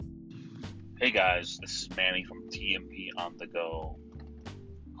Hey guys, this is Manny from TMP on the Go.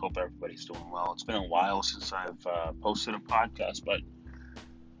 Hope everybody's doing well. It's been a while since I've posted a podcast, but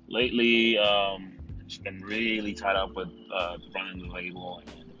lately it's been really tied up with running the label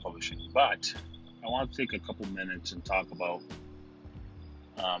and the publishing. But I want to take a couple minutes and talk about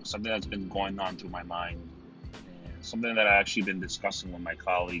something that's been going on through my mind and something that I've actually been discussing with my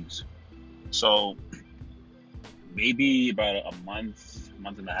colleagues. So maybe about a month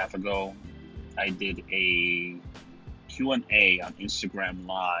and a half ago, I did a Q&A on Instagram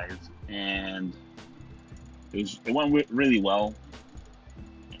Live, and it went really well.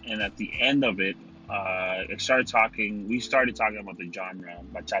 And at the end of it, we started talking about the genre,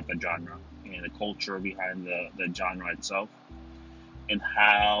 bachata genre, and the culture behind the genre itself, and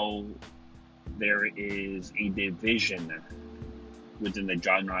how there is a division within the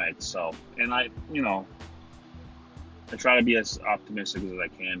genre itself. And I try to be as optimistic as I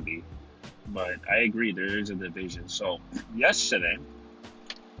can be, but I agree there is a division. So yesterday,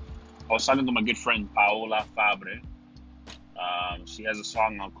 I was talking to my good friend Paola Fabre. She has a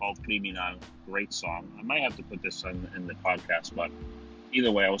song called Criminal, great song. I might have to put this in the podcast, but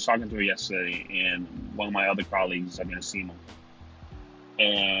either way, I was talking to her yesterday, and one of my other colleagues, I'm going to see him,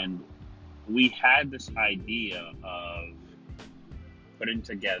 and we had this idea of putting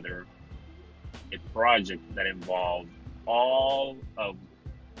together a project that involved all of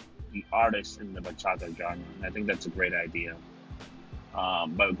the artists in the bachata genre. And I think that's a great idea.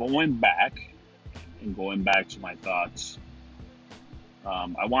 But going back to my thoughts,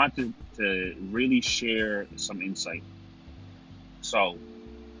 I wanted to really share some insight. So,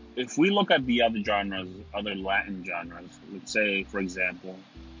 if we look at the other genres, other Latin genres, let's say, for example,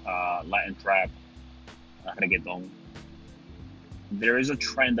 Latin trap, reggaeton, there is a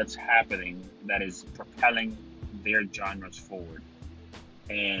trend that's happening that is propelling their genres forward.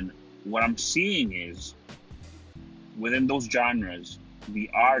 And what I'm seeing is within those genres,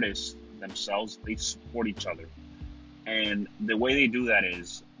 the artists themselves, they support each other. And the way they do that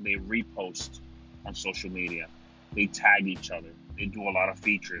is they repost on social media. They tag each other. They do a lot of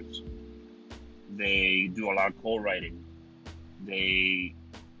features. They do a lot of co-writing. They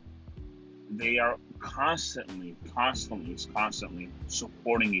they are constantly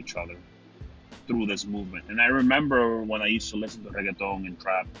supporting each other through this movement. And I remember when I used to listen to reggaeton and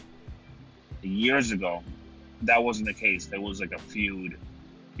trap years ago, that wasn't the case. There was like a feud.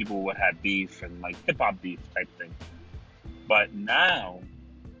 People would have beef and like hip hop beef type thing. But now,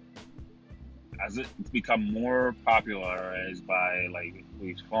 as it's become more popularized by like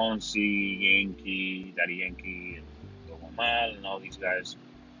Luis Fonsi, Yankee, Daddy Yankee, and Don Omar, and all these guys,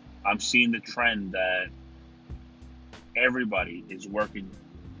 I'm seeing the trend that everybody is working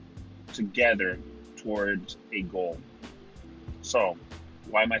together towards a goal. So,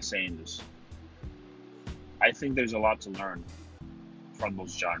 why am I saying this? I think there's a lot to learn from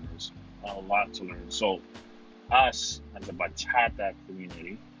those genres, a lot to learn. So, us as a bachata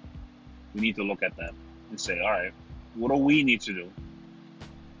community, we need to look at that and say, all right, what do we need to do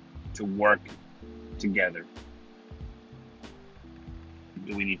to work together?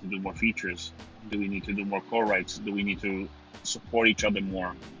 Do we need to do more features? Do we need to do more co-writes? Do we need to support each other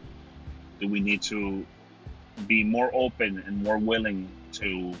more? Do we need to be more open and more willing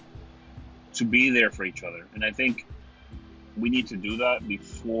to be there for each other? And I think we need to do that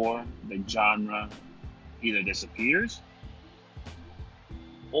before the genre either disappears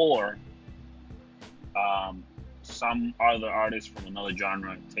or some other artist from another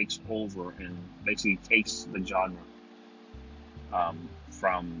genre takes over and basically takes the genre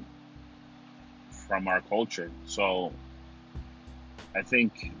from our culture. So I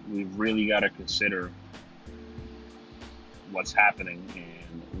think we've really got to consider what's happening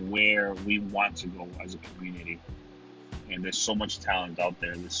and where we want to go as a community. And there's so much talent out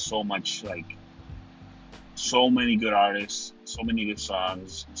there. There's so many good artists, so many good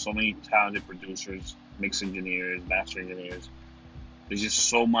songs, so many talented producers, mix engineers, master engineers. There's just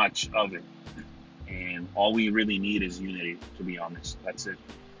so much of it. And all we really need is unity, to be honest. That's it.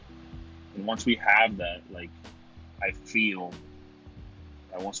 And once we have that, I feel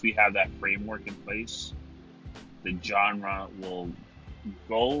that once we have that framework in place, the genre will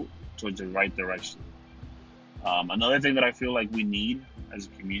go towards the right direction. Another thing that I feel like we need as a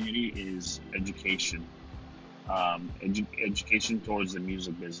community is education. Education towards the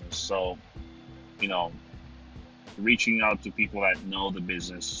music business. So, you know, reaching out to people that know the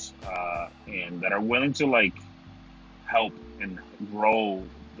business and that are willing to help and grow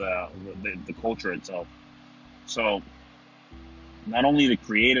the culture itself. So, not only the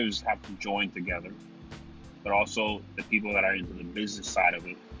creatives have to join together, but also the people that are into the business side of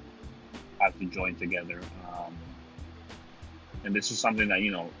it have to join together. And this is something that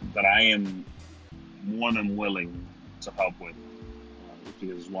that I am more than willing to help with,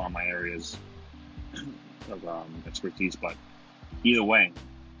 because it's one of my areas of expertise. But either way,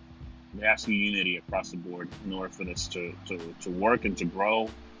 there has to be unity across the board in order for this to work and to grow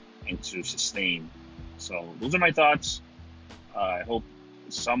and to sustain. So those are my thoughts. I hope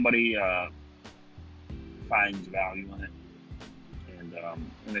somebody finds value in it,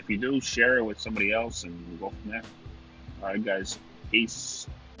 and if you do, share it with somebody else, and we'll go from there. All right, guys, peace.